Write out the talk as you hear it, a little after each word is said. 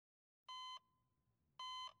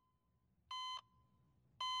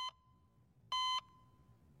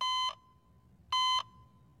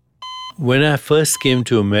When I first came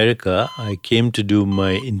to America, I came to do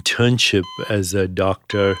my internship as a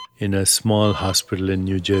doctor in a small hospital in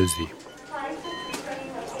New Jersey.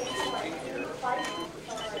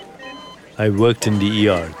 I worked in the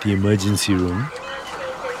ER, the emergency room,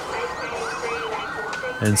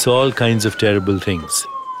 and saw all kinds of terrible things.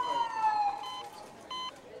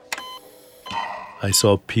 I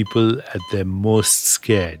saw people at their most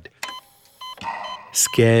scared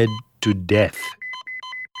to death.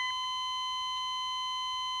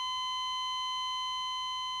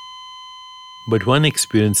 But one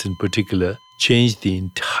experience in particular changed the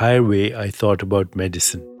entire way I thought about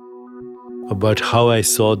medicine, about how I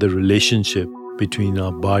saw the relationship between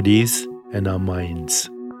our bodies and our minds.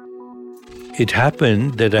 It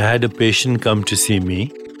happened that I had a patient come to see me,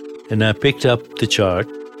 and I picked up the chart,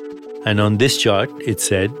 and on this chart it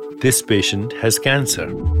said, "This patient has cancer."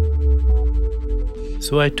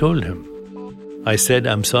 So I told him. I said,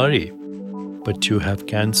 "I'm sorry, but you have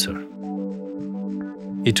cancer."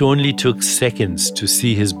 It only took seconds to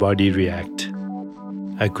see his body react.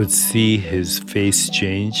 I could see his face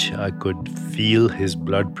change. I could feel his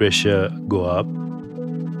blood pressure go up.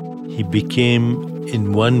 He became,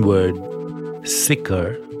 in one word,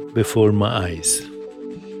 sicker before my eyes.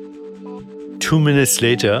 2 minutes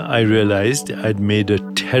later, I realized I'd made a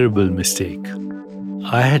terrible mistake.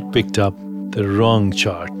 I had picked up the wrong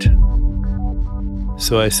chart.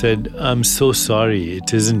 So I said, "I'm so sorry,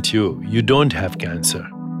 it isn't you. You don't have cancer."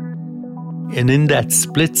 And in that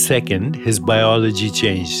split second, his biology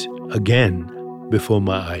changed again before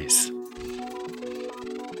my eyes.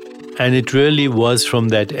 And it really was from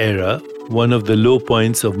that era, one of the low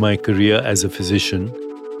points of my career as a physician,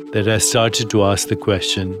 that I started to ask the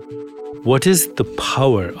question, what is the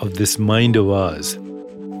power of this mind of ours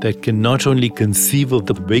that can not only conceive of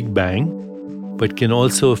the Big Bang, but can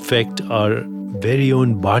also affect our very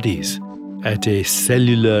own bodies at a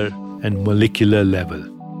cellular and molecular level?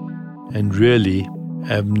 And really,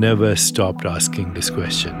 I've never stopped asking this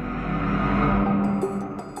question.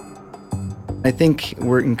 I think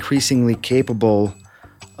we're increasingly capable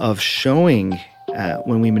of showing,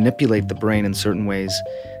 when we manipulate the brain in certain ways,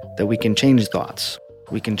 that we can change thoughts.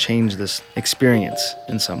 We can change this experience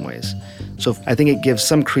in some ways. So I think it gives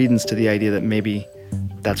some credence to the idea that maybe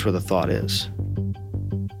that's where the thought is.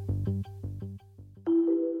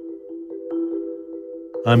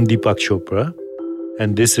 I'm Deepak Chopra,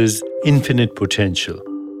 and this is Infinite Potential,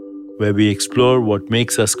 where we explore what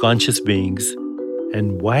makes us conscious beings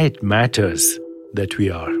and why it matters that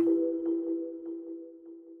we are.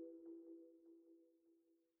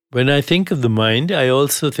 When I think of the mind, I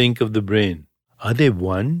also think of the brain. Are they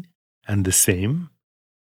one and the same?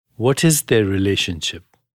 What is their relationship?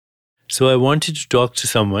 So I wanted to talk to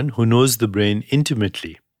someone who knows the brain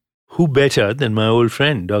intimately. Who better than my old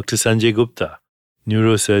friend, Dr. Sanjay Gupta,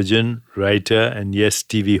 neurosurgeon, writer, and yes,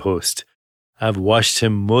 TV host. I've watched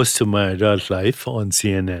him most of my adult life on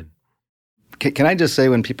CNN. Can I just say,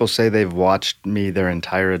 when people say they've watched me their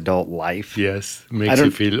entire adult life? Yes, makes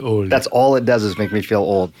you feel old. That's all it does, is make me feel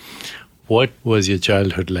old. What was your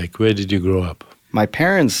childhood like? Where did you grow up? My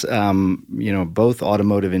parents, both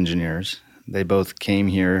automotive engineers. They both came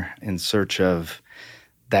here in search of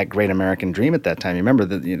that great American dream at that time. You remember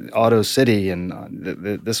the Auto City, and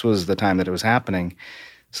this was the time that it was happening.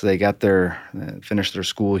 So they got finished their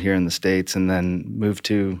school here in the States, and then moved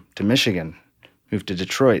to Michigan, moved to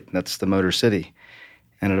Detroit. That's the Motor City.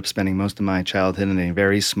 Ended up spending most of my childhood in a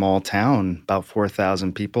very small town, about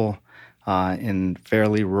 4,000 people, in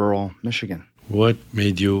fairly rural Michigan. What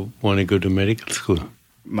made you want to go to medical school?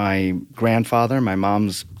 My grandfather, my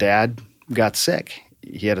mom's dad, got sick.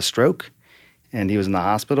 He had a stroke, and he was in the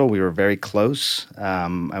hospital. We were very close.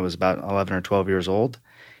 I was about 11 or 12 years old,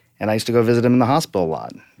 and I used to go visit him in the hospital a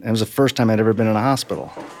lot. And it was the first time I'd ever been in a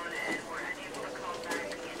hospital.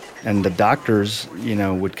 And the doctors,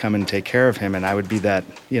 would come and take care of him, and I would be that,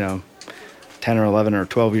 10 or 11 or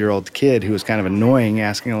 12-year-old kid who was kind of annoying,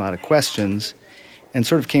 asking a lot of questions, and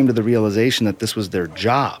sort of came to the realization that this was their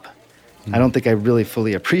job. I don't think I really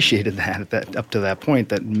fully appreciated that up to that point,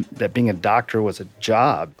 that being a doctor was a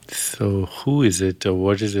job. So who is it, or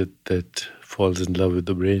what is it that falls in love with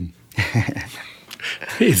the brain?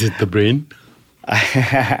 Is it the brain?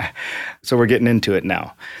 So we're getting into it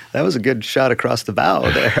now. That was a good shot across the bow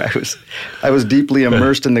there. I was deeply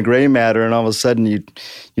immersed in the gray matter, and all of a sudden you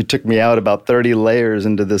took me out about 30 layers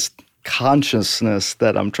into this consciousness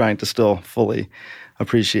that I'm trying to still fully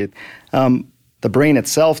appreciate. The brain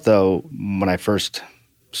itself, though, when I first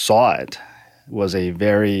saw it, was a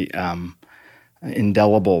very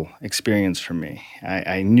indelible experience for me.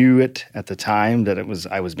 I knew it at the time that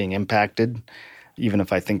I was being impacted. even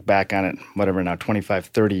if I think back on it, whatever now, 25,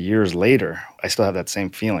 30 years later, I still have that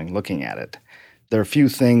same feeling looking at it. There are a few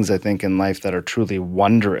things I think in life that are truly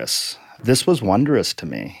wondrous. This was wondrous to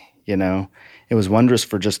me, you know. It was wondrous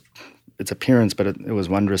for just its appearance, but it was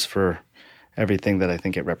wondrous for everything that I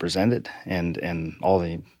think it represented and all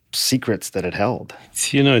the secrets that it held.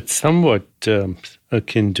 It's somewhat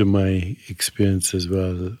akin to my experience as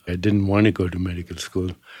well. I didn't want to go to medical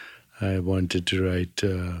school. I wanted to write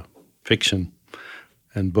fiction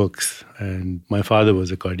and books. And my father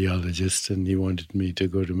was a cardiologist, and he wanted me to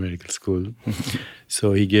go to medical school.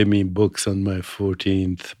 So he gave me books on my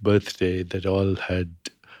 14th birthday that all had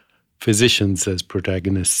physicians as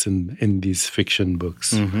protagonists in these fiction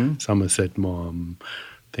books. Somerset Maugham,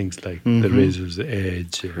 things like The Razor's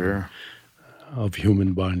Edge, Of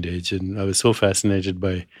Human Bondage. And I was so fascinated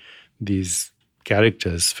by these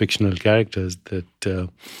characters, fictional characters, that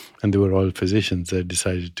and they were all physicians. I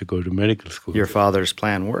decided to go to medical school. Your father's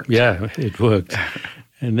plan worked. Yeah, it worked.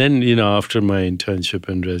 And then, after my internship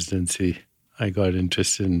and residency, I got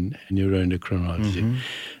interested in neuroendocrinology.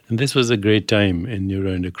 And this was a great time in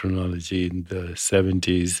neuroendocrinology in the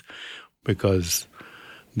 70s because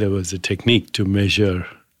there was a technique to measure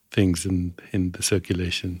things in the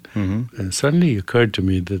circulation. And it suddenly occurred to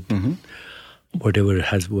me that whatever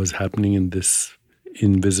was happening in this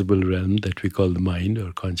invisible realm that we call the mind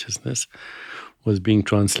or consciousness was being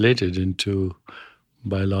translated into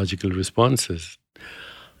biological responses.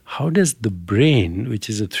 How does the brain, which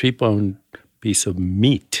is a 3-pound piece of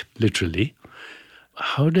meat, literally,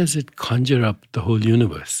 how does it conjure up the whole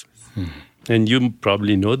universe? And you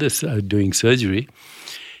probably know this doing surgery.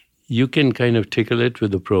 You can kind of tickle it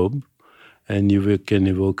with a probe, and you can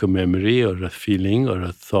evoke a memory or a feeling or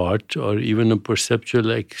a thought or even a perceptual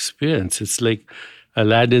experience. It's like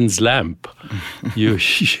Aladdin's lamp. You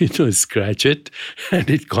scratch it, and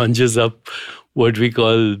it conjures up what we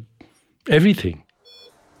call everything.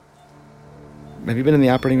 Have you been in the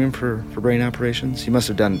operating room for brain operations? You must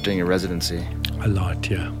have done it during your residency. A lot,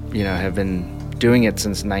 yeah. Have been doing it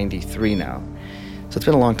since 93 now. So it's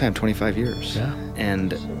been a long time, 25 years. Yeah.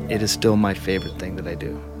 And it is still my favorite thing that I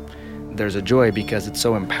do. There's a joy because it's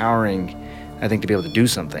so empowering, I think, to be able to do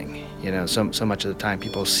something. So much of the time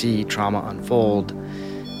people see trauma unfold,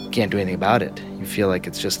 can't do anything about it. You feel like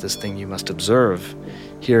it's just this thing you must observe.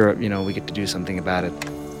 Here, we get to do something about it.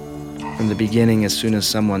 From the beginning, as soon as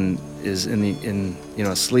someone is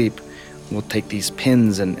asleep, we'll take these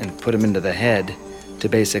pins and put them into the head to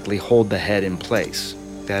basically hold the head in place.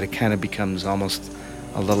 That it kind of becomes almost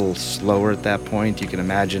a little slower at that point. You can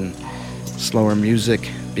imagine slower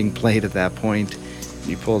music being played at that point.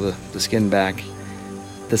 You pull the skin back.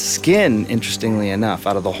 The skin, interestingly enough,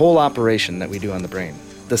 out of the whole operation that we do on the brain,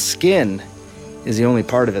 the skin is the only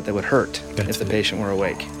part of it that would hurt if the patient were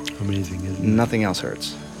awake. Amazing, isn't it? Nothing else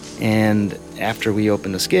hurts. And after we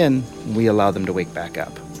open the skin, we allow them to wake back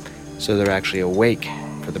up. So they're actually awake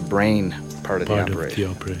for the brain part of the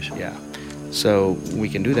operation. Yeah. So we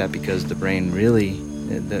can do that because the brain really,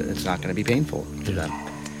 it's not going to be painful to them.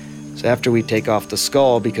 So after we take off the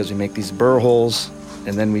skull, because we make these burr holes,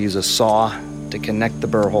 and then we use a saw to connect the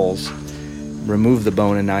burr holes, remove the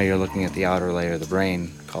bone, and now you're looking at the outer layer of the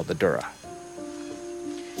brain called the dura.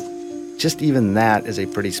 Just even that is a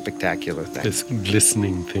pretty spectacular thing. This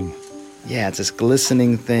glistening thing. Yeah, it's this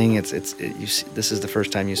glistening thing. This is the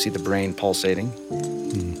first time you see the brain pulsating.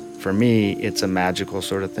 For me, it's a magical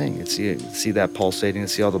sort of thing. You see that pulsating, to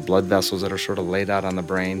see all the blood vessels that are sort of laid out on the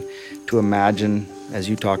brain, to imagine, as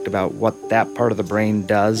you talked about, what that part of the brain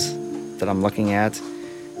does that I'm looking at.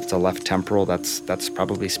 It's a left temporal, that's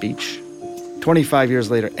probably speech. 25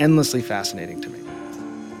 years later, endlessly fascinating to me.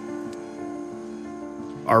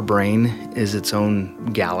 Our brain is its own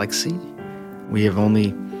galaxy. We have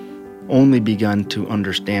only begun to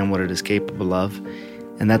understand what it is capable of.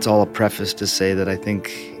 And that's all a preface to say that I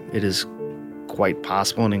think it is quite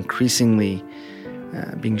possible and increasingly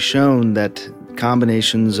being shown that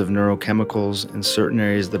combinations of neurochemicals in certain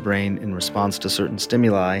areas of the brain in response to certain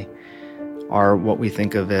stimuli are what we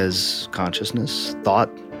think of as consciousness, thought,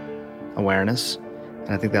 awareness, and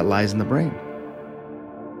I think that lies in the brain.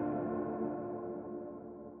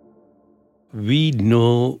 We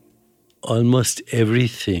know almost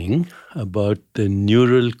everything about the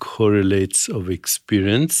neural correlates of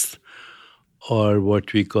experience, or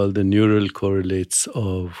what we call the neural correlates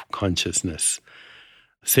of consciousness.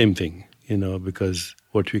 Same thing, because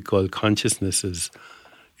what we call consciousness is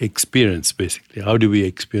experience, basically. How do we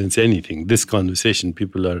experience anything? This conversation,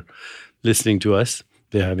 people are listening to us,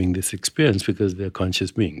 they're having this experience because they're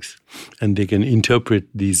conscious beings. And they can interpret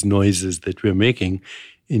these noises that we're making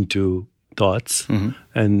into thoughts,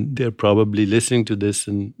 and they're probably listening to this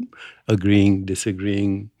and agreeing,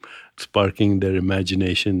 disagreeing, sparking their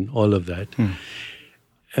imagination, all of that.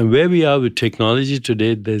 And where we are with technology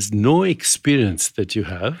today, there's no experience that you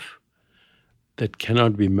have that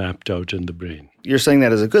cannot be mapped out in the brain. You're saying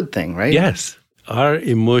that as a good thing, right? Yes. Our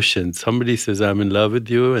emotions, somebody says, I'm in love with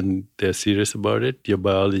you, and they're serious about it. Your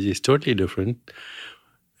biology is totally different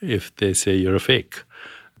if they say you're a fake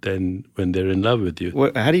than when they're in love with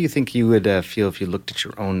you. How do you think you would feel if you looked at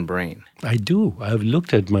your own brain? I do. I've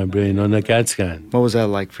looked at my brain on a CAT scan. What was that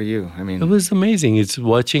like for you? I mean, it was amazing. It's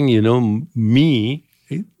watching, me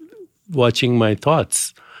watching my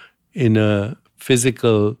thoughts in a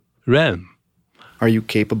physical realm. Are you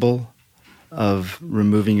capable of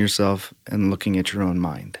removing yourself and looking at your own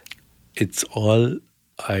mind? It's all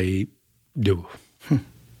I do.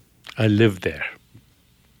 I live there.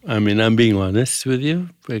 I mean, I'm being honest with you.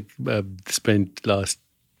 I've spent last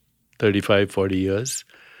 35, 40 years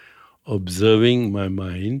observing my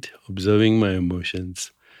mind, observing my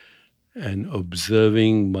emotions, and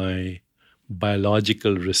observing my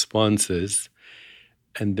biological responses,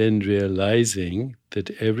 and then realizing that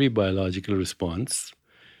every biological response,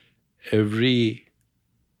 every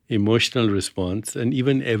emotional response, and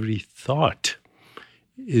even every thought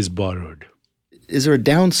is borrowed. Is there a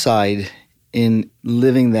downside in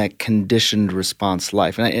living that conditioned response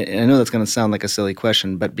life? And I know that's going to sound like a silly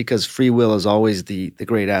question, but because free will is always the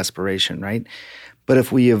great aspiration, right? But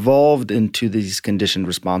if we evolved into these conditioned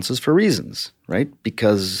responses for reasons, right?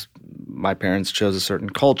 Because my parents chose a certain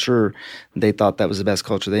culture, they thought that was the best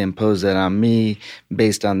culture, they imposed that on me.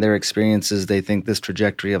 Based on their experiences, they think this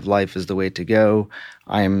trajectory of life is the way to go.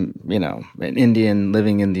 I'm, an Indian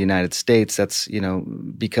living in the United States. That's,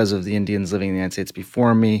 because of the Indians living in the United States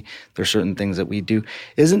before me, there are certain things that we do.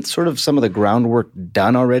 Isn't sort of some of the groundwork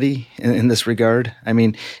done already in this regard? I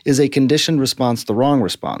mean, is a conditioned response the wrong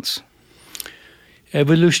response?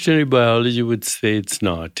 Evolutionary biology would say it's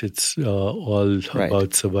not. It's all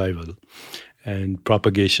about survival and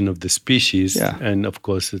propagation of the species. Yeah. And of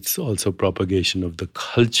course, it's also propagation of the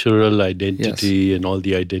cultural identity and all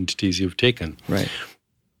the identities you've taken. Right.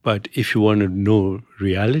 But if you want to know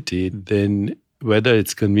reality, then whether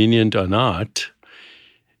it's convenient or not,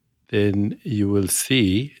 then you will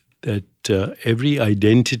see that every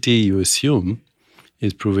identity you assume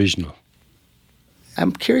is provisional.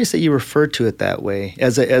 I'm curious that you refer to it that way,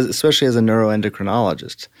 especially as a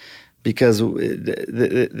neuroendocrinologist, because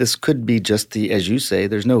this could be just as you say,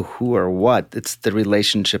 there's no who or what. It's the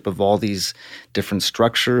relationship of all these different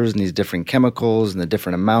structures and these different chemicals and the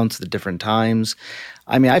different amounts, the different times.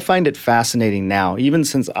 I mean, I find it fascinating now, even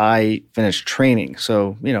since I finished training.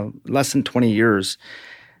 So, less than 20 years,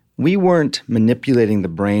 we weren't manipulating the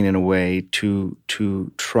brain in a way to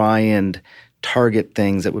try and target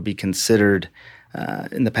things that would be considered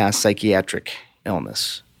in the past psychiatric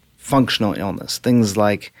illness, functional illness, things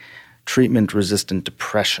like treatment-resistant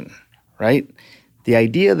depression, right? The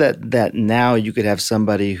idea that now you could have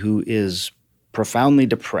somebody who is profoundly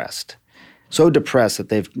depressed, so depressed that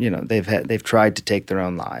they've tried to take their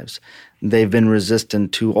own lives. They've been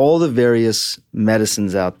resistant to all the various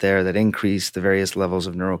medicines out there that increase the various levels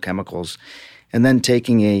of neurochemicals, and then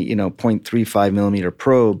taking a 0.35 millimeter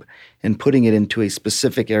probe and putting it into a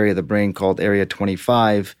specific area of the brain called Area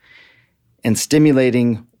 25 and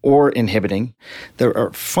stimulating or inhibiting. There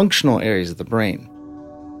are functional areas of the brain.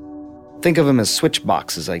 Think of them as switch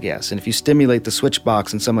boxes, I guess. And if you stimulate the switch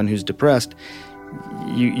box in someone who's depressed,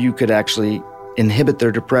 you could actually inhibit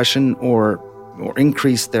their depression or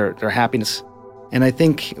increase their happiness. And I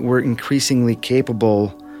think we're increasingly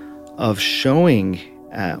capable of showing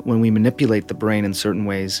when we manipulate the brain in certain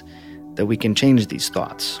ways that we can change these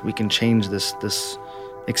thoughts. We can change this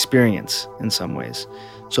experience in some ways.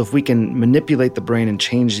 So if we can manipulate the brain and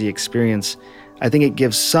change the experience, I think it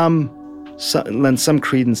gives lends some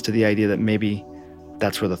credence to the idea that maybe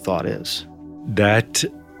that's where the thought is. That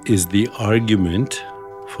is the argument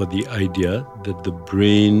for the idea that the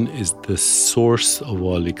brain is the source of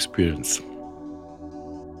all experience.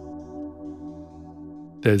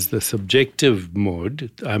 There's the subjective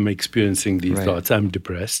mode. I'm experiencing these thoughts. I'm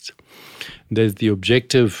depressed. There's the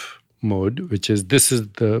objective mode, which is this is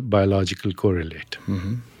the biological correlate.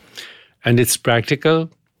 Mm-hmm. And it's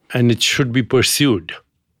practical and it should be pursued.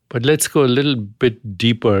 But let's go a little bit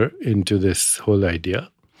deeper into this whole idea.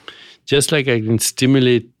 Just like I can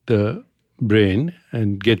stimulate the brain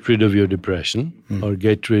and get rid of your depression or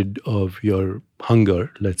get rid of your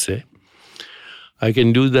hunger, let's say, I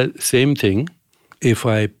can do the same thing if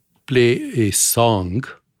I play a song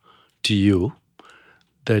to you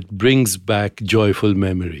that brings back joyful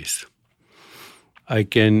memories. I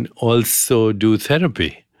can also do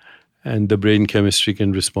therapy, and the brain chemistry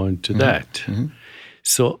can respond to that.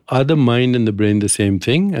 So are the mind and the brain the same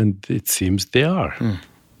thing? And it seems they are.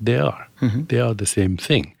 They are. They are the same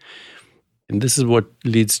thing. And this is what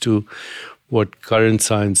leads to what current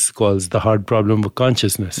science calls the hard problem of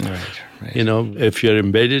consciousness. Right. If you're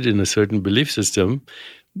embedded in a certain belief system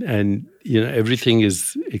and, everything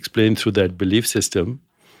is explained through that belief system,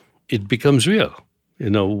 it becomes real.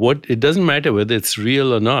 It doesn't matter whether it's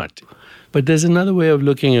real or not. But there's another way of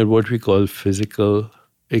looking at what we call physical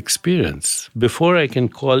experience. Before I can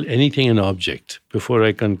call anything an object, before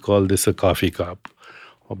I can call this a coffee cup,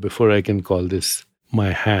 or before I can call this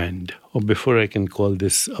my hand, or before I can call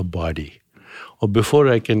this a body, or before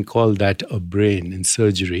I can call that a brain in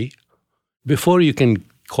surgery, before you can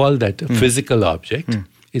call that a physical object,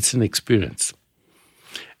 it's an experience.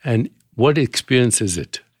 And what experience is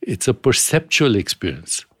it? It's a perceptual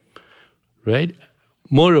experience, right?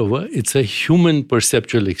 Moreover, it's a human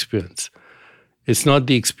perceptual experience. It's not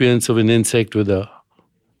the experience of an insect with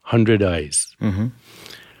 100 eyes.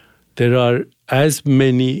 There are as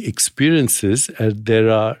many experiences as there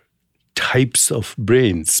are types of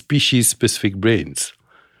brains, species-specific brains.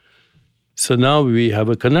 So now we have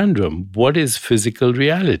a conundrum. What is physical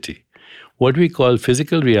reality? What we call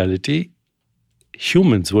physical reality,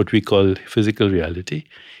 humans, what we call physical reality,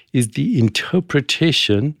 is the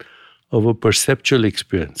interpretation of a perceptual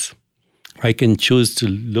experience. I can choose to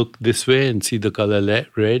look this way and see the color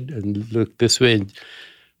red, and look this way and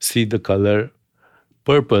see the color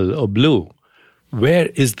purple or blue. Where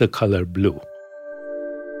is the color blue?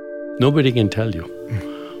 Nobody can tell you.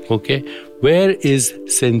 Okay? Where is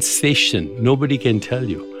sensation? Nobody can tell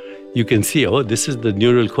you. You can see, this is the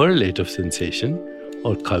neural correlate of sensation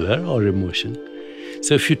or color or emotion.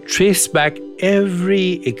 So if you trace back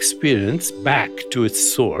every experience back to its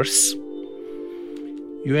source,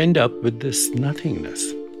 you end up with this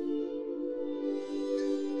nothingness.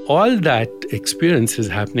 All that experience is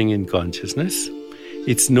happening in consciousness.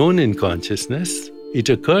 It's known in consciousness. It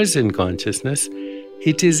occurs in consciousness.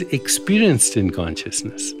 It is experienced in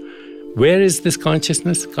consciousness. Where is this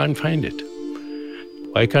consciousness? Can't find it.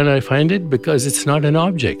 Why can't I find it? Because it's not an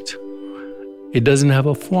object. It doesn't have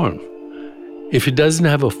a form. If it doesn't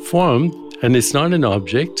have a form and it's not an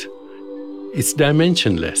object, it's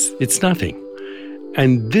dimensionless. It's nothing.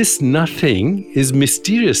 And this nothing is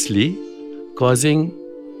mysteriously causing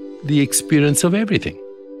the experience of everything.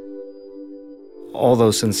 All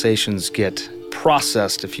those sensations get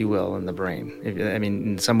processed, if you will, in the brain.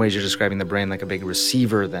 In some ways you're describing the brain like a big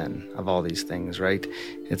receiver then of all these things, right?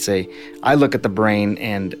 I look at the brain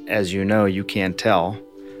and, as you know, you can't tell,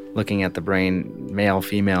 looking at the brain, male,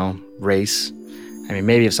 female, race.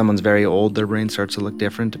 Maybe if someone's very old, their brain starts to look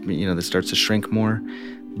different, that starts to shrink more.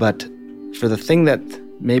 But for the thing that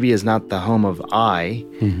maybe is not the home of I,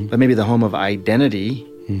 but maybe the home of identity,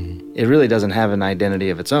 it really doesn't have an identity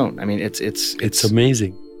of its own. It's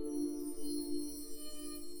amazing.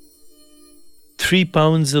 3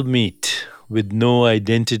 pounds of meat with no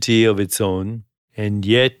identity of its own, and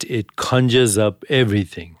yet it conjures up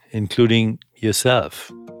everything, including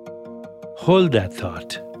yourself. Hold that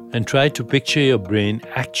thought and try to picture your brain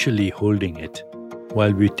actually holding it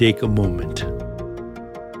while we take a moment.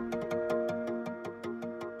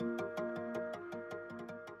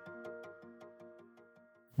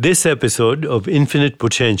 This episode of Infinite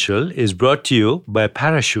Potential is brought to you by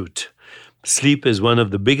Parachute. Sleep is one of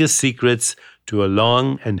the biggest secrets to a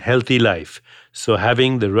long and healthy life, so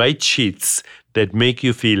having the right sheets that make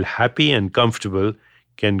you feel happy and comfortable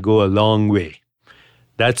can go a long way.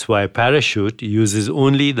 That's why Parachute uses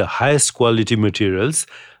only the highest quality materials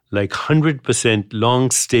like 100%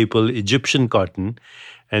 long staple Egyptian cotton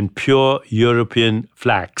and pure European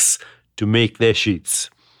flax to make their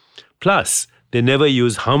sheets. Plus, they never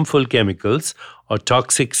use harmful chemicals or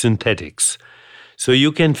toxic synthetics, so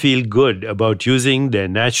you can feel good about using their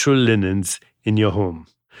natural linens in your home.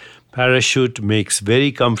 Parachute makes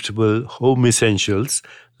very comfortable home essentials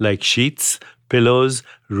like sheets, pillows,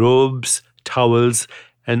 robes, towels,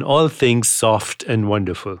 and all things soft and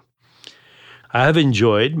wonderful. I have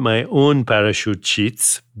enjoyed my own Parachute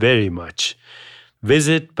sheets very much.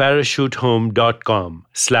 Visit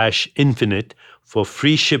parachutehome.com/infinite for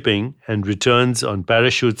free shipping and returns on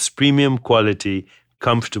Parachute's premium quality,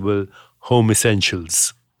 comfortable home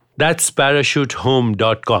essentials. That's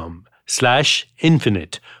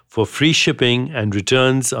parachutehome.com/infinite for free shipping and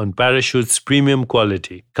returns on Parachute's premium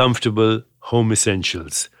quality, comfortable home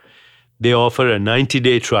essentials. They offer a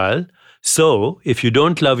 90-day trial, so if you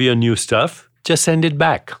don't love your new stuff, just send it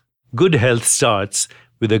back. Good health starts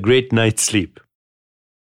with a great night's sleep.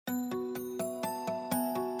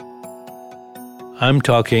 I'm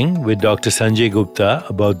talking with Dr. Sanjay Gupta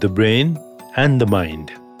about the brain and the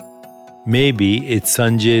mind. Maybe it's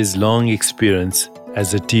Sanjay's long experience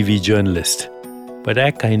as a TV journalist, but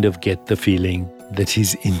I kind of get the feeling that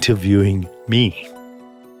he's interviewing me.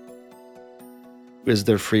 Is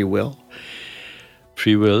there free will?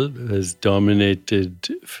 Free will has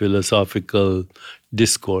dominated philosophical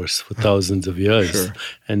discourse for thousands of years, Sure.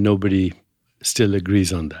 and nobody still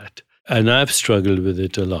agrees on that. And I've struggled with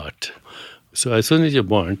it a lot. So as soon as you're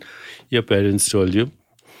born, your parents told you,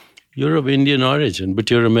 you're of Indian origin,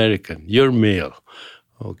 but you're American, you're male.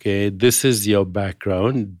 Okay, this is your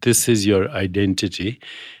background, this is your identity.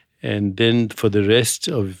 And then for the rest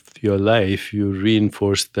of your life, you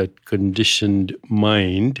reinforce that conditioned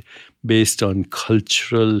mind based on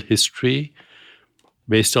cultural history,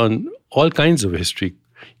 based on all kinds of history.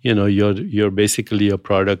 You know, you're basically a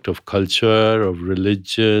product of culture, of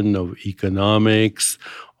religion, of economics,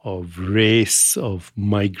 of race, of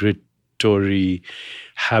migratory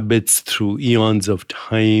habits through eons of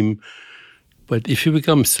time. But if you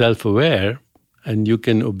become self-aware and you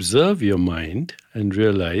can observe your mind and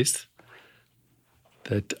realize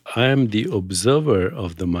that I am the observer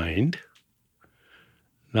of the mind,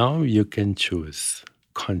 now you can choose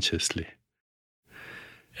consciously.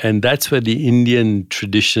 And that's where the Indian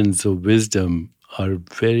traditions of wisdom are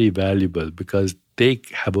very valuable, because they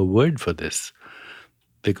have a word for this.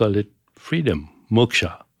 They call it freedom,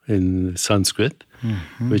 moksha in Sanskrit,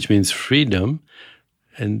 which means freedom.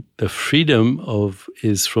 And the freedom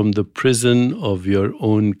is from the prison of your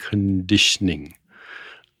own conditioning,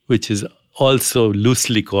 which is also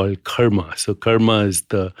loosely called karma. So karma is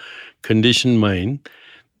the conditioned mind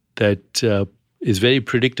that is very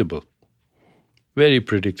predictable. Very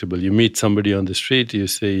predictable. You meet somebody on the street, you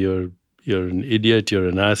say you're an idiot, you're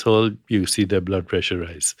an asshole, you see their blood pressure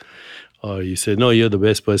rise. Or you say, no, you're the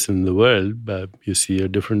best person in the world, but you see a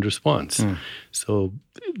different response. So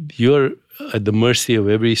you're at the mercy of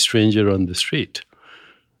every stranger on the street.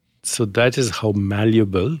 So that is how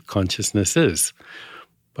malleable consciousness is.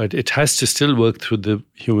 But it has to still work through the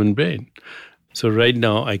human brain. So right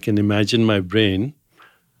now, I can imagine my brain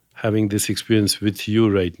having this experience with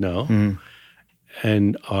you right now,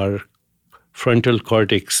 and our frontal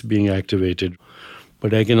cortex being activated.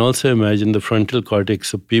 But I can also imagine the frontal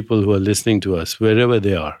cortex of people who are listening to us, wherever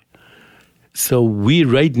they are. So we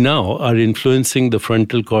right now are influencing the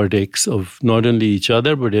frontal cortex of not only each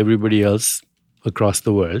other, but everybody else across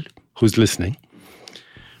the world who's listening.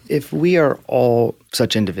 If we are all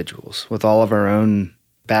such individuals with all of our own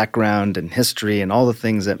background and history and all the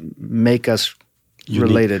things that make us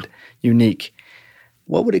unique,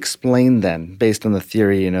 what would explain then, based on the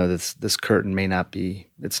theory, this curtain may not be,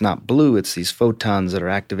 it's not blue, it's these photons that are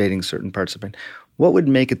activating certain parts of the brain. What would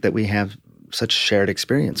make it that we have such shared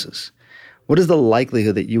experiences? What is the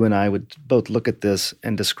likelihood that you and I would both look at this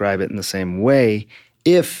and describe it in the same way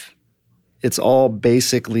if it's all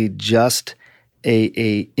basically just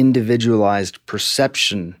a individualized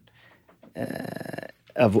perception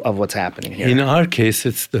of what's happening here? In our case,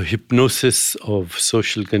 it's the hypnosis of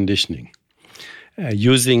social conditioning.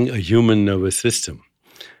 Using a human nervous system.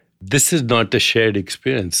 This is not a shared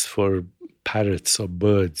experience for parrots or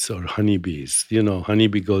birds or honeybees.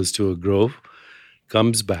 Honeybee goes to a grove,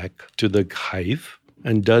 comes back to the hive,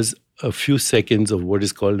 and does a few seconds of what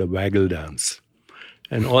is called a waggle dance.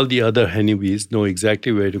 And all the other honeybees know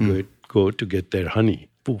exactly where to go to get their honey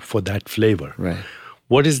for that flavor. Right.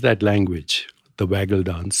 What is that language, the waggle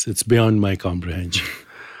dance? It's beyond my comprehension.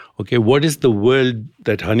 Okay, what is the world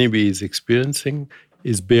that honeybee is experiencing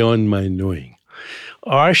is beyond my knowing.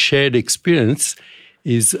 Our shared experience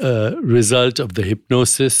is a result of the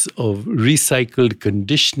hypnosis of recycled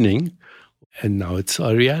conditioning, and now it's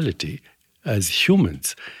our reality as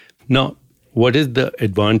humans. Now, what is the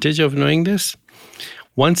advantage of knowing this?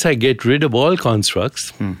 Once I get rid of all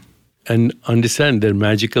constructs and understand their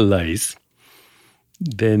magical lies,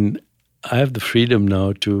 then I have the freedom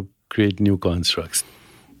now to create new constructs.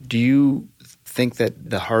 Do you think that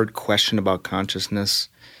the hard question about consciousness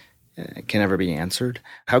can ever be answered?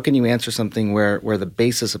 How can you answer something where the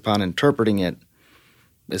basis upon interpreting it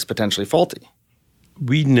is potentially faulty?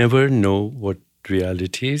 We never know what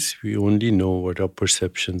reality is. We only know what our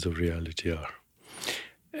perceptions of reality are.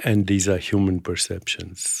 And these are human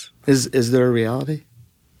perceptions. Is there a reality?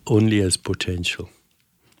 Only as potential.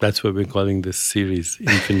 That's why we're calling this series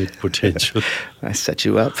Infinite Potential. I set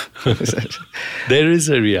you up. There is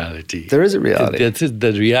a reality. There is a reality.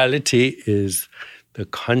 The reality is the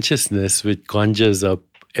consciousness which conjures up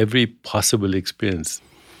every possible experience.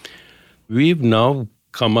 We've now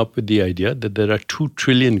come up with the idea that there are 2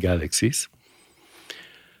 trillion galaxies.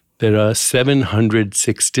 There are 700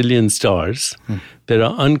 sextillion stars. There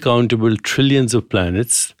are uncountable trillions of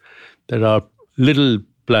planets. There are little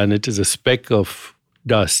planet is a speck of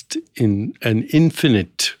dust in an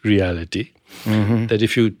infinite reality. That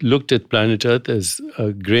if you looked at planet Earth as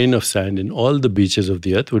a grain of sand in all the beaches of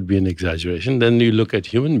the Earth would be an exaggeration. Then you look at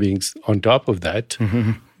human beings on top of that,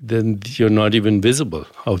 then you're not even visible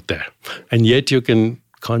out there. And yet you can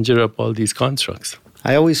conjure up all these constructs.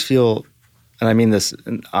 I always feel, and I mean this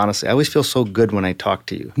honestly, I always feel so good when I talk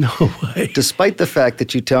to you. No way. Despite the fact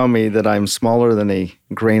that you tell me that I'm smaller than a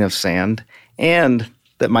grain of sand and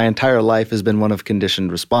that my entire life has been one of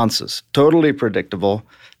conditioned responses, totally predictable,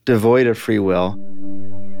 devoid of free will.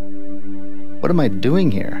 What am I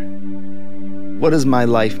doing here? What does my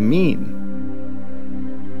life mean?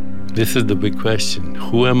 This is the big question.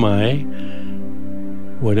 Who am I?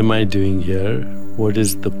 What am I doing here? What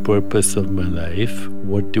is the purpose of my life?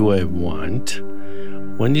 What do I want?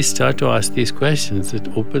 When you start to ask these questions, it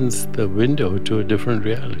opens the window to a different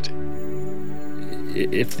reality.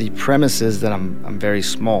 If the premise is that I'm very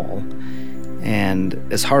small, and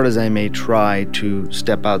as hard as I may try to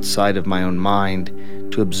step outside of my own mind,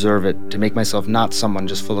 to observe it, to make myself not someone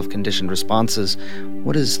just full of conditioned responses,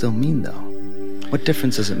 what does it still mean, though? What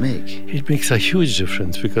difference does it make? It makes a huge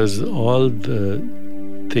difference because all the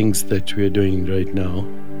things that we are doing right now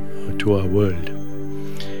to our world,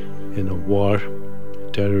 war,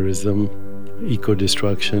 terrorism,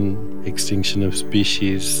 eco-destruction, extinction of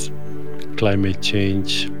species, climate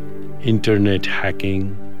change, internet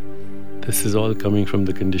hacking, this is all coming from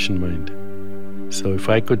the conditioned mind. So if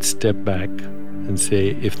I could step back and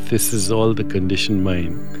say, if this is all the conditioned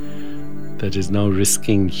mind that is now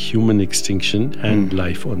risking human extinction and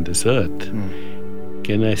life on this earth,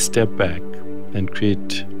 can I step back and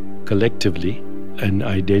create collectively an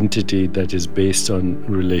identity that is based on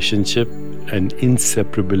relationship and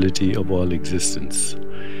inseparability of all existence?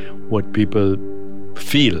 What people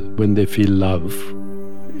feel when they feel love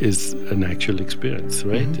is an actual experience,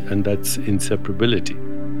 right? And that's inseparability.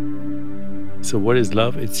 So what is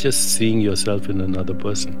love? It's just seeing yourself in another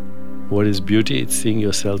person. What is beauty? It's seeing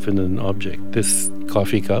yourself in an object. This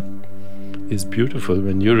coffee cup is beautiful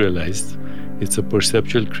when you realize it's a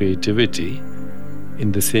perceptual creativity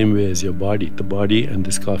in the same way as your body. The body and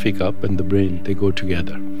this coffee cup and the brain, they go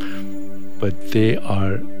together. But they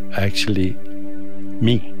are actually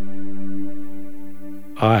me.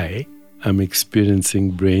 I am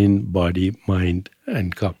experiencing brain, body, mind,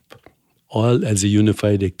 and cup, all as a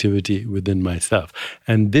unified activity within myself.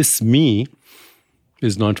 And this me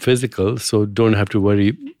is not physical, so don't have to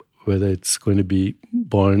worry whether it's going to be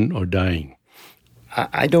born or dying.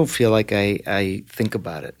 I don't feel like I think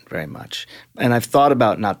about it very much. And I've thought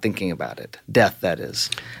about not thinking about it. Death, that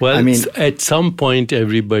is. Well, I mean, at some point,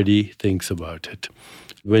 everybody thinks about it.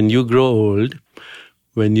 When you grow old,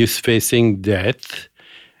 when you're facing death,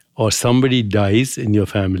 or somebody dies in your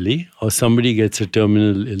family, or somebody gets a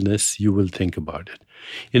terminal illness, you will think about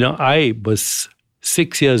it. I was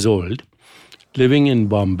 6 years old, living in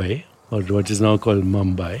Bombay, or what is now called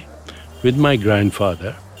Mumbai, with my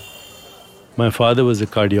grandfather. My father was a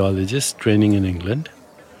cardiologist training in England.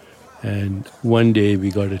 And one day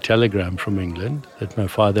we got a telegram from England that my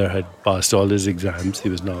father had passed all his exams. He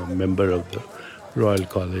was now a member of the Royal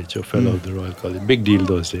College, or fellow of the Royal College. Big deal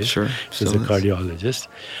those days. Sure. He was a cardiologist.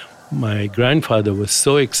 My grandfather was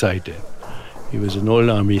so excited. He was an old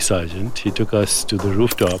army sergeant. He took us to the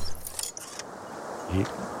rooftop. He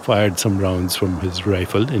fired some rounds from his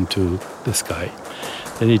rifle into the sky.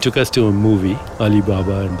 Then he took us to a movie, Ali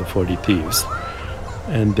Baba and the 40 Thieves.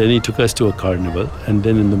 And then he took us to a carnival. And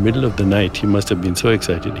then in the middle of the night, he must have been so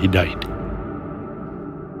excited, he died.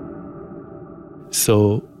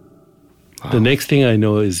 So the next thing I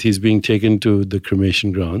know is he's being taken to the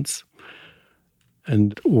cremation grounds.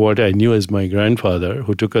 And what I knew as my grandfather,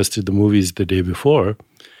 who took us to the movies the day before,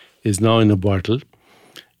 is now in a bottle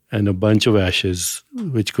and a bunch of ashes,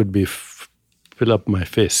 which could be fill up my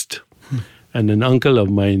fist. And an uncle of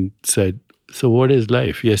mine said, so what is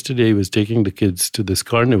life? Yesterday he was taking the kids to this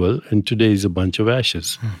carnival, and today is a bunch of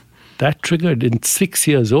ashes. That triggered, in 6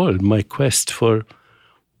 years old, my quest for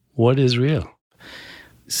what is real.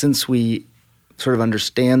 Since we sort of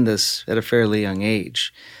understand this at a fairly young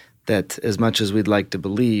age, that as much as we'd like to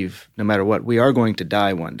believe, no matter what, we are going to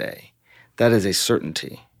die one day. That is a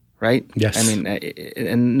certainty, right? Yes. I mean,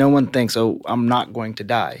 and no one thinks, oh, I'm not going to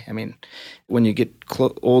die. I mean, when you get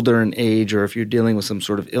older in age, or if you're dealing with some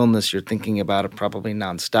sort of illness, you're thinking about it probably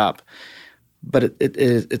nonstop. But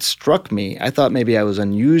it struck me, I thought maybe I was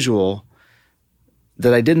unusual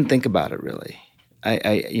that I didn't think about it really.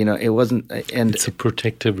 it wasn't, and it's a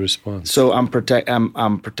protective response. So I'm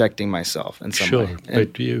protecting myself in some way. Sure,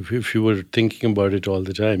 but if you were thinking about it all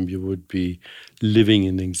the time, you would be living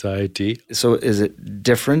in anxiety. So is it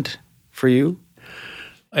different for you?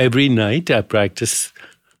 Every night I practice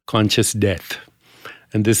conscious death.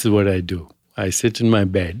 And this is what I do. I sit in my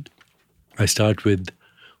bed. I start with,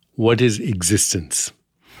 what is existence?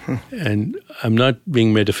 And I'm not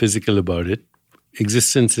being metaphysical about it.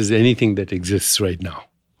 Existence is anything that exists right now,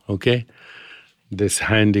 okay? This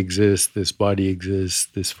hand exists, this body exists,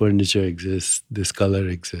 this furniture exists, this color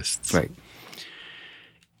exists. Right.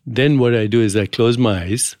 Then what I do is I close my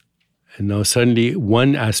eyes, and now suddenly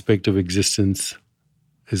one aspect of existence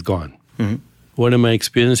is gone. Mm-hmm. What am I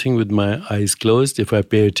experiencing with my eyes closed? If I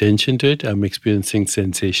pay attention to it, I'm experiencing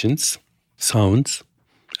sensations, sounds,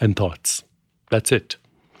 and thoughts. That's it.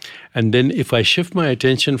 And then if I shift my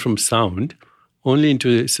attention from sound only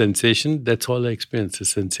into sensation, that's all I experience is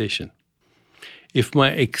sensation. If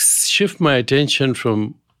I shift my attention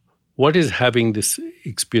from what is having this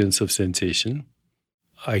experience of sensation,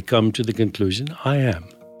 I come to the conclusion, I am.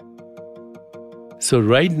 So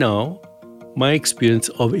right now, my experience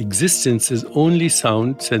of existence is only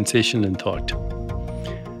sound, sensation, and thought.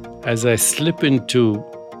 As I slip into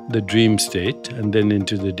the dream state and then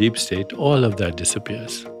into the deep state, all of that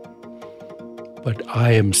disappears. But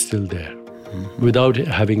I am still there without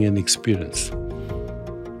having an experience.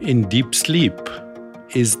 In deep sleep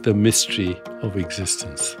is the mystery of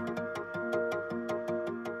existence.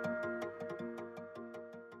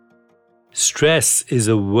 Stress is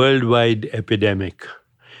a worldwide epidemic.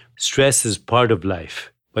 Stress is part of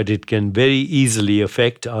life, but it can very easily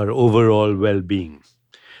affect our overall well-being.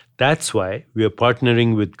 That's why we are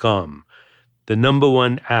partnering with Calm, the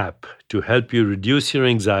 #1 app to help you reduce your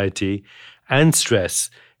anxiety and stress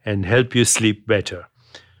and help you sleep better.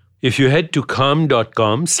 If you head to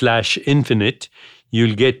calm.com/infinite,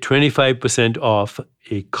 you'll get 25% off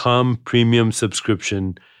a Calm premium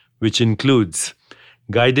subscription, which includes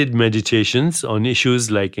guided meditations on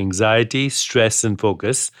issues like anxiety, stress, and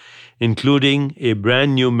focus, including a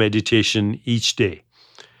brand new meditation each day.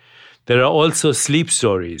 There are also sleep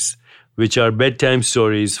stories, which are bedtime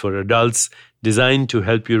stories for adults designed to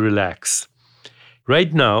help you relax.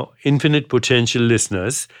 Right now, Infinite Potential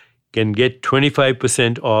listeners can get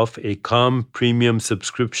 25% off a Calm premium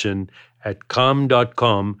subscription at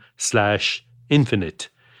calm.com/infinite.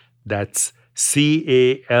 That's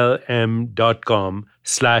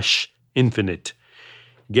calm.com/infinite.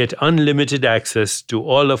 Get unlimited access to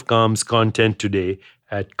all of Calm's content today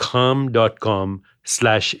at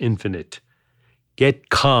calm.com/infinite. Get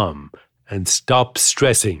calm and stop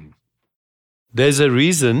stressing. There's a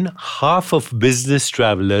reason half of business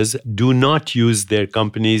travelers do not use their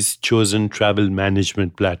company's chosen travel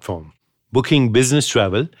management platform. Booking business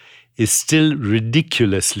travel is still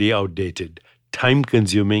ridiculously outdated,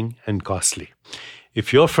 time-consuming, and costly.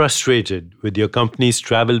 If you're frustrated with your company's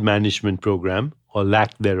travel management program or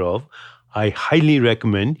lack thereof, I highly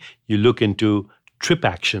recommend you look into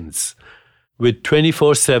TripActions. With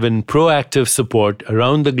 24/7 proactive support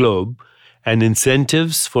around the globe and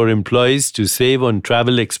incentives for employees to save on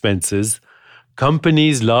travel expenses,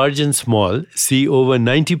 companies large and small see over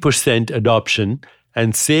 90% adoption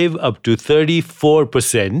and save up to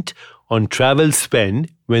 34% on travel spend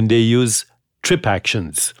when they use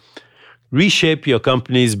TripActions. Reshape your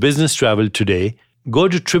company's business travel today. Go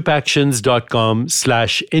to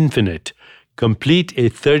tripactions.com/infinite. Complete a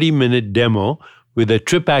 30-minute demo with a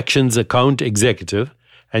TripActions account executive,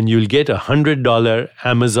 and you'll get a $100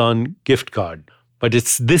 Amazon gift card. But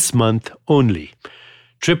it's this month only.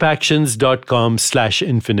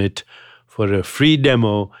 tripactions.com/infinite for a free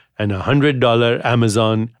demo and a $100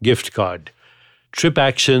 Amazon gift card.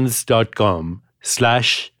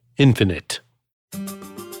 tripactions.com/infinite.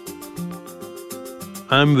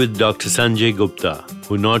 I'm with Dr. Sanjay Gupta,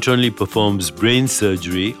 who not only performs brain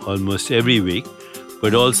surgery almost every week,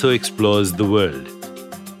 but also explores the world.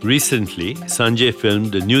 Recently, Sanjay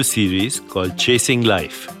filmed a new series called Chasing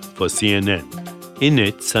Life for CNN. In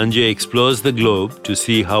it, Sanjay explores the globe to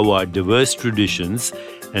see how our diverse traditions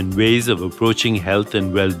and ways of approaching health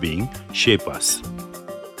and well-being shape us.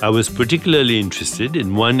 I was particularly interested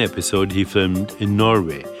in one episode he filmed in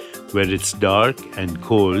Norway, where it's dark and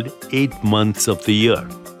cold 8 months of the year.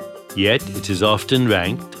 Yet it is often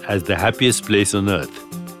ranked as the happiest place on earth.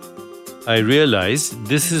 I realized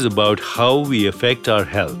this is about how we affect our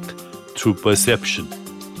health through perception.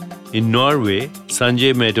 In Norway,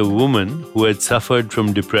 Sanjay met a woman who had suffered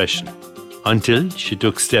from depression until she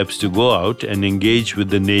took steps to go out and engage with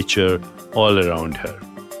the nature all around her.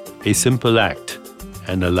 A simple act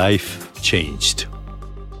and a life changed.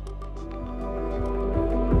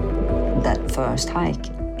 That first hike,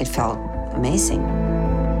 it felt amazing.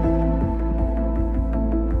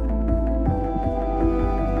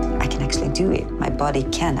 I can actually do it. My body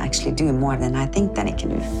can actually do more than I think that it can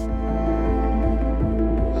do.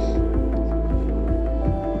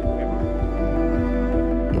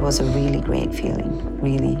 It was a really great feeling,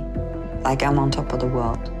 really, like I'm on top of the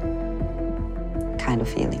world kind of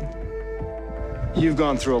feeling. You've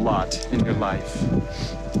gone through a lot in your life,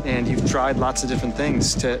 and you've tried lots of different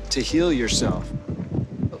things to heal yourself.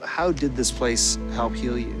 How did this place help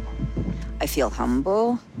heal you? I feel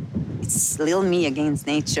humble. It's little me against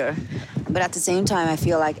nature. But at the same time, I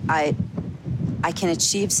feel like I can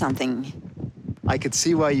achieve something. I could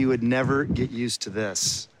see why you would never get used to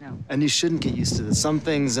this. No. And you shouldn't get used to this. Some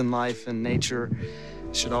things in life and nature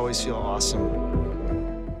should always feel awesome.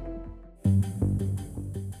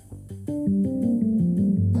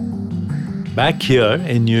 Back here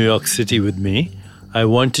in New York City with me, I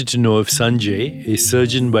wanted to know if Sanjay, a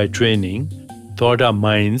surgeon by training, thought our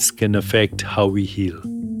minds can affect how we heal.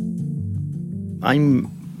 I'm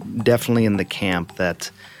definitely in the camp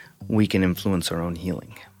that we can influence our own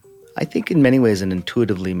healing. I think in many ways it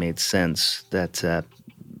intuitively made sense that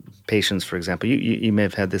patients, for example, you may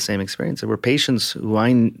have had the same experience. There were patients who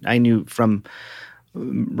I knew from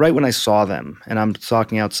right when I saw them, and I'm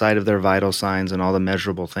talking outside of their vital signs and all the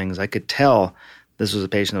measurable things, I could tell this was a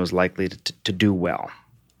patient that was likely to do well.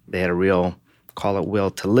 They had a real, call it will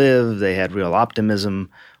to live, they had real optimism,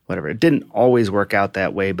 whatever. It didn't always work out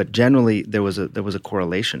that way, but generally there was a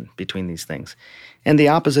correlation between these things. And the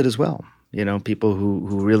opposite as well. You know, people who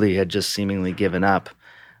really had just seemingly given up,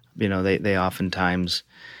 you know, they oftentimes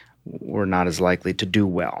were not as likely to do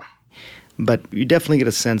well. But you definitely get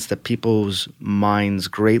a sense that people's minds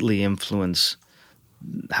greatly influence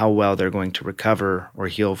how well they're going to recover or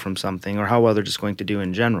heal from something, or how well they're just going to do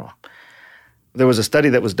in general. There was a study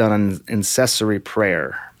that was done on incessory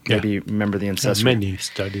prayer. Maybe you remember the incessory. Many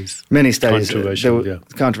studies. Controversial, yeah.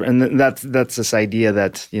 And that's this idea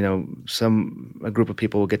that, you know, a group of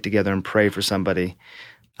people will get together and pray for somebody.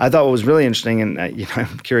 I thought what was really interesting, and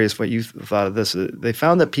I'm curious what you thought of this. They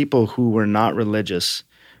found that people who were not religious,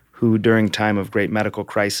 who during time of great medical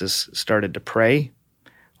crisis started to pray,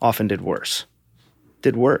 often did worse,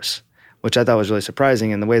 which I thought was really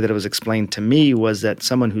surprising. And the way that it was explained to me was that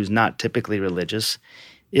someone who's not typically religious,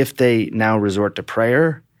 if they now resort to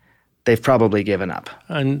prayer, they've probably given up.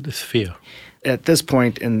 And fear. At this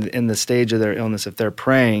point in the stage of their illness, if they're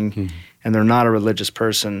praying and they're not a religious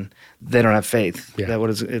person, they don't have faith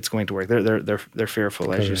that it's going to work. They're fearful,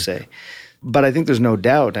 Correct. as you say. But I think there's no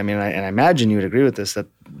doubt, I mean, and I imagine you would agree with this, that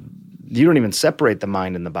you don't even separate the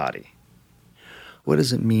mind and the body. What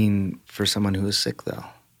does it mean for someone who is sick, though?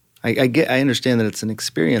 I understand that it's an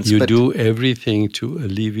experience. You do everything to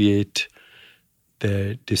alleviate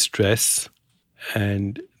their distress,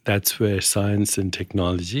 and that's where science and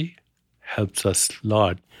technology helps us a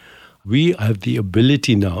lot. We have the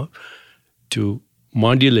ability now to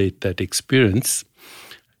modulate that experience,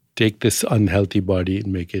 take this unhealthy body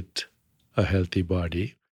and make it a healthy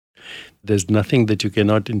body. There's nothing that you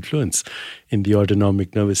cannot influence in the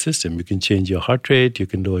autonomic nervous system. You can change your heart rate, you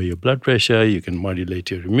can lower your blood pressure, you can modulate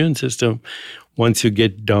your immune system. Once you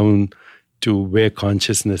get down to where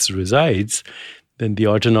consciousness resides, then the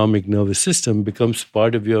autonomic nervous system becomes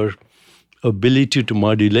part of your ability to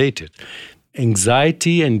modulate it.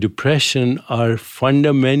 Anxiety and depression are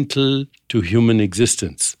fundamental to human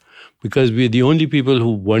existence, because we're the only people who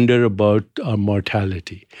wonder about our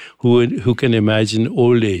mortality, who can imagine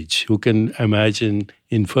old age, who can imagine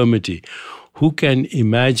infirmity, who can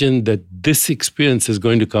imagine that this experience is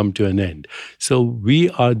going to come to an end. So we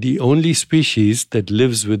are the only species that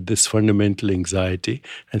lives with this fundamental anxiety,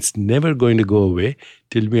 and it's never going to go away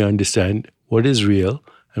till we understand what is real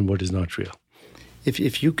and what is not real.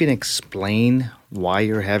 If you can explain why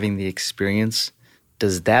you're having the experience,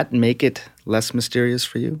 does that make it less mysterious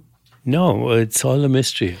for you? No, it's all a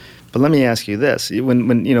mystery. But let me ask you this.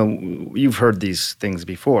 When you know, you've heard these things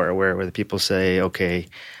before where the people say, okay,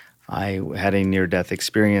 I had a near-death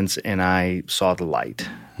experience and I saw the light.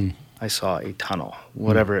 I saw a tunnel,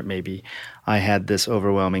 whatever it may be. I had this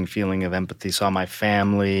overwhelming feeling of empathy, saw my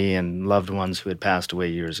family and loved ones who had passed away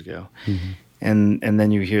years ago. And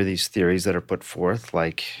then you hear these theories that are put forth,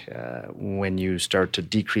 like when you start to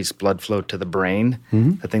decrease blood flow to the brain,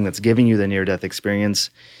 the thing that's giving you the near-death experience,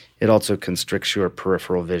 it also constricts your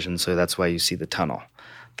peripheral vision, so that's why you see the tunnel,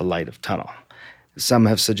 the light of tunnel. Some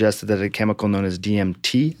have suggested that a chemical known as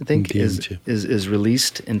DMT, I think, is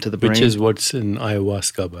released into the brain. Which is what's in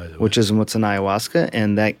ayahuasca, by the way. Which is what's in ayahuasca,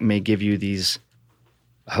 and that may give you these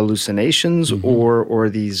hallucinations or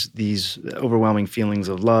these overwhelming feelings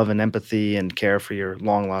of love and empathy and care for your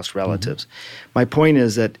long-lost relatives. My point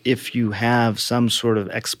is that if you have some sort of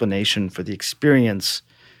explanation for the experience,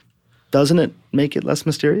 doesn't it make it less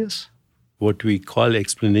mysterious? What we call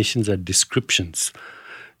explanations are descriptions.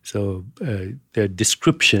 So they're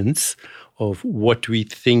descriptions of what we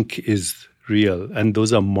think is real, and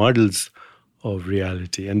those are models of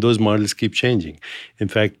reality, and those models keep changing. In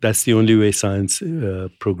fact, that's the only way science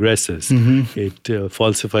progresses. It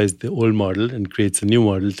falsifies the old model and creates a new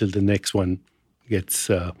model till the next one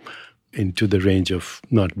gets into the range of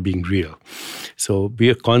not being real. So we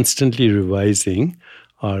are constantly revising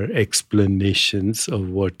our explanations of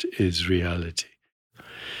what is reality.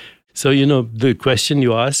 So, the question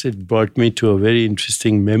you asked, it brought me to a very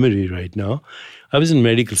interesting memory right now. I was in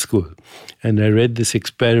medical school and I read this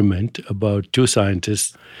experiment about two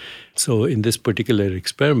scientists. So in this particular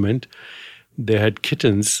experiment, they had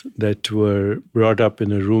kittens that were brought up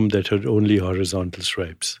in a room that had only horizontal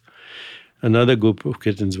stripes. Another group of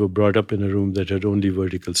kittens were brought up in a room that had only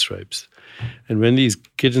vertical stripes. And when these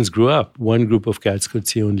kittens grew up, one group of cats could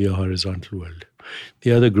see only a horizontal world.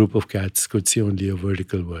 The other group of cats could see only a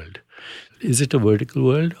vertical world. Is it a vertical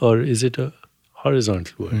world or is it a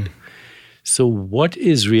horizontal world? So what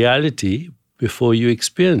is reality before you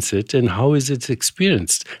experience it, and how is it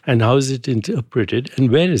experienced, and how is it interpreted, and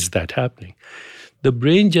where is that happening? The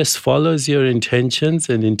brain just follows your intentions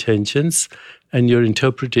and your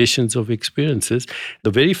interpretations of experiences. The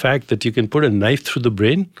very fact that you can put a knife through the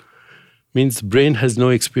brain means the brain has no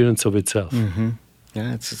experience of itself.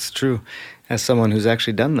 Yeah, it's true. As someone who's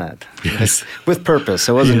actually done that, yes, with purpose.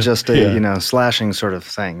 It wasn't just a slashing sort of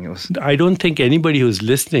thing. It was. I don't think anybody who's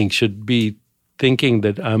listening should be thinking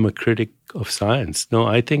that I'm a critic of science. No,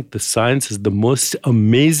 I think the science is the most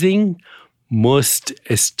amazing, most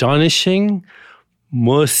astonishing,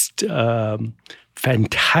 most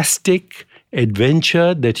fantastic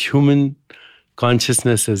adventure that human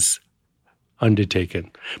consciousness has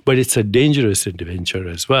undertaken. But it's a dangerous adventure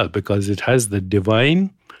as well, because it has the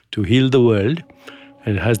divine to heal the world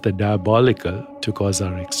and it has the diabolical to cause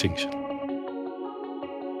our extinction.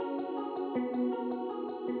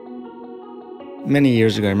 Many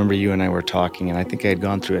years ago, I remember you and I were talking, and I think I had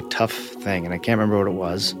gone through a tough thing, and I can't remember what it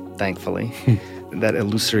was, thankfully. That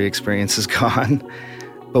illusory experience is gone.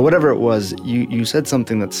 But whatever it was, you said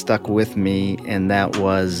something that stuck with me, and that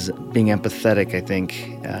was being empathetic, I think,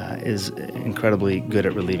 is incredibly good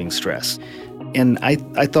at relieving stress. And I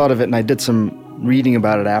thought of it, and I did some reading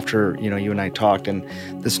about it after, you and I talked, and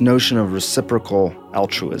this notion of reciprocal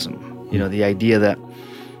altruism, the idea that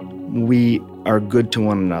we are good to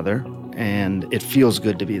one another, and it feels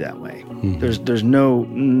good to be that way. There's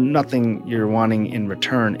nothing you're wanting in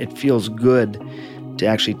return. It feels good to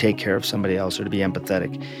actually take care of somebody else or to be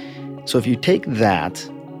empathetic. So if you take that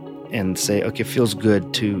and say, okay, it feels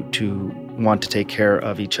good to want to take care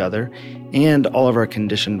of each other and all of our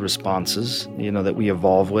conditioned responses, that we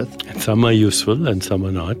evolve with. And some are useful and some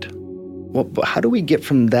are not. Well, but how do we get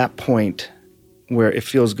from that point where it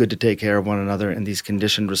feels good to take care of one another and these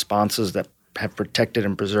conditioned responses that have protected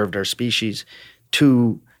and preserved our species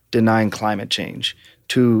to denying climate change,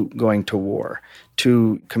 to going to war,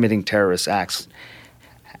 to committing terrorist acts?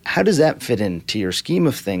 How does that fit into your scheme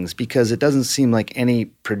of things? Because it doesn't seem like any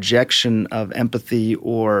projection of empathy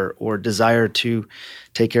or desire to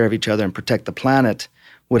take care of each other and protect the planet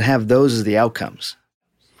would have those as the outcomes.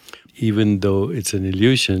 Even though it's an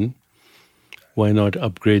illusion, why not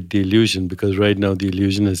upgrade the illusion? Because right now the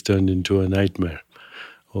illusion has turned into a nightmare.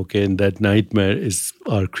 Okay, and that nightmare is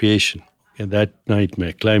our creation. And that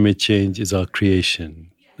nightmare, climate change, is our creation.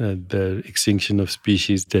 The extinction of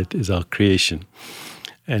species, that is our creation.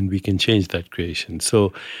 And we can change that creation.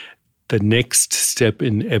 So the next step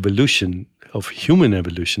in evolution, of human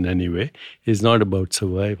evolution anyway, is not about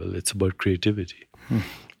survival, it's about creativity.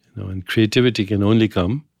 And creativity can only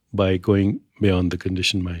come by going beyond the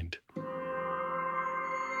conditioned mind.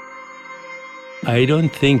 I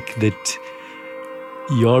don't think that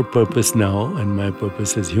your purpose now and my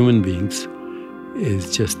purpose as human beings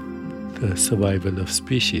is just the survival of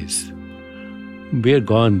species. We are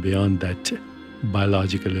gone beyond that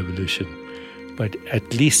biological evolution. But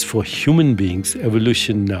at least for human beings,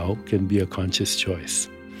 evolution now can be a conscious choice.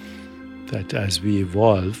 That as we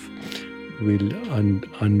evolve, we'll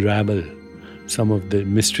unravel some of the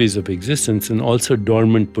mysteries of existence and also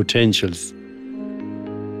dormant potentials.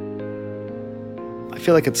 I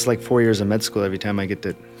feel like it's like 4 years of med school every time I get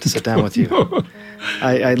to sit down with you.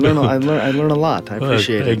 I learn a lot. I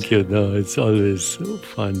appreciate it. Thank you. No, it's always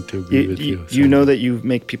fun to be with you. You know that you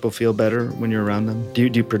make people feel better when you're around them? Do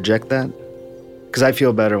you project that? Because I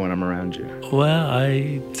feel better when I'm around you. Well,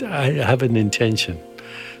 I have an intention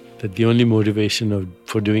that the only motivation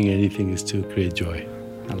for doing anything is to create joy.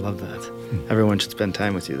 I love that. Everyone should spend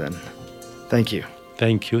time with you then. Thank you.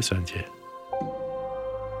 Thank you, Sanjay.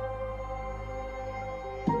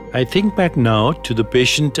 I think back now to the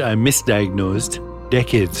patient I misdiagnosed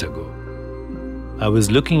decades ago. I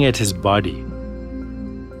was looking at his body,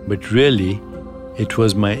 but really, it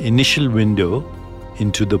was my initial window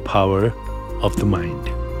into the power of the mind.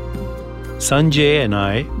 Sanjay and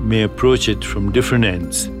I may approach it from different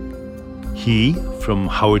ends. He from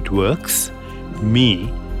how it works,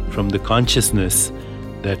 me from the consciousness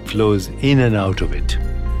that flows in and out of it.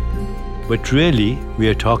 But really, we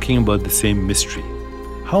are talking about the same mystery.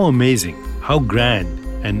 How amazing, how grand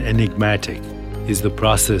and enigmatic is the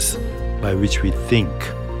process by which we think,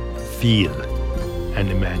 feel, and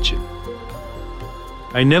imagine.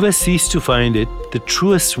 I never cease to find it the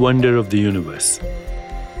truest wonder of the universe,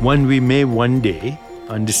 one we may one day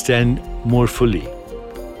understand more fully.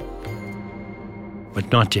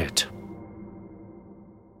 But not yet.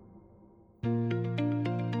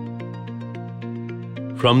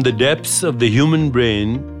 From the depths of the human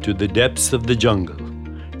brain to the depths of the jungle,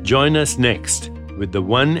 join us next with the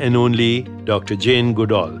one and only Dr. Jane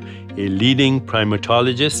Goodall, a leading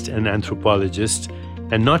primatologist and anthropologist,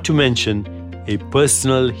 and not to mention, a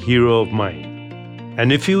personal hero of mine.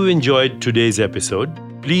 And if you enjoyed today's episode,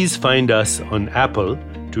 please find us on Apple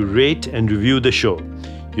to rate and review the show.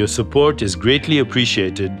 Your support is greatly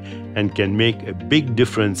appreciated and can make a big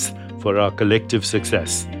difference for our collective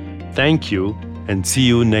success. Thank you, and see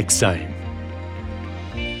you next time.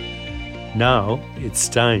 Now it's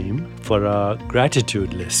time for our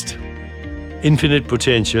gratitude list. Infinite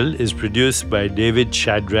Potential is produced by David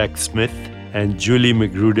Shadrach Smith and Julie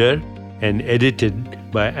Magruder and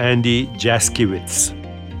edited by Andy Jaskiewicz.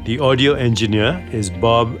 The audio engineer is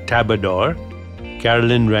Bob Tabador.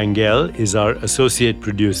 Carolyn Rangel is our associate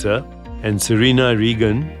producer, and Serena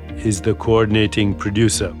Regan is the coordinating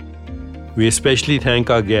producer. We especially thank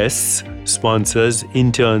our guests, sponsors,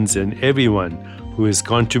 interns, and everyone who has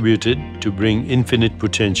contributed to bring Infinite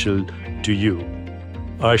Potential to you.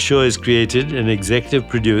 Our show is created and executive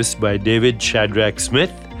produced by David Shadrach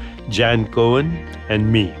Smith, Jan Cohen,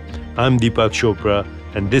 and me. I'm Deepak Chopra,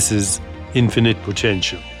 and this is Infinite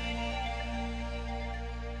Potential.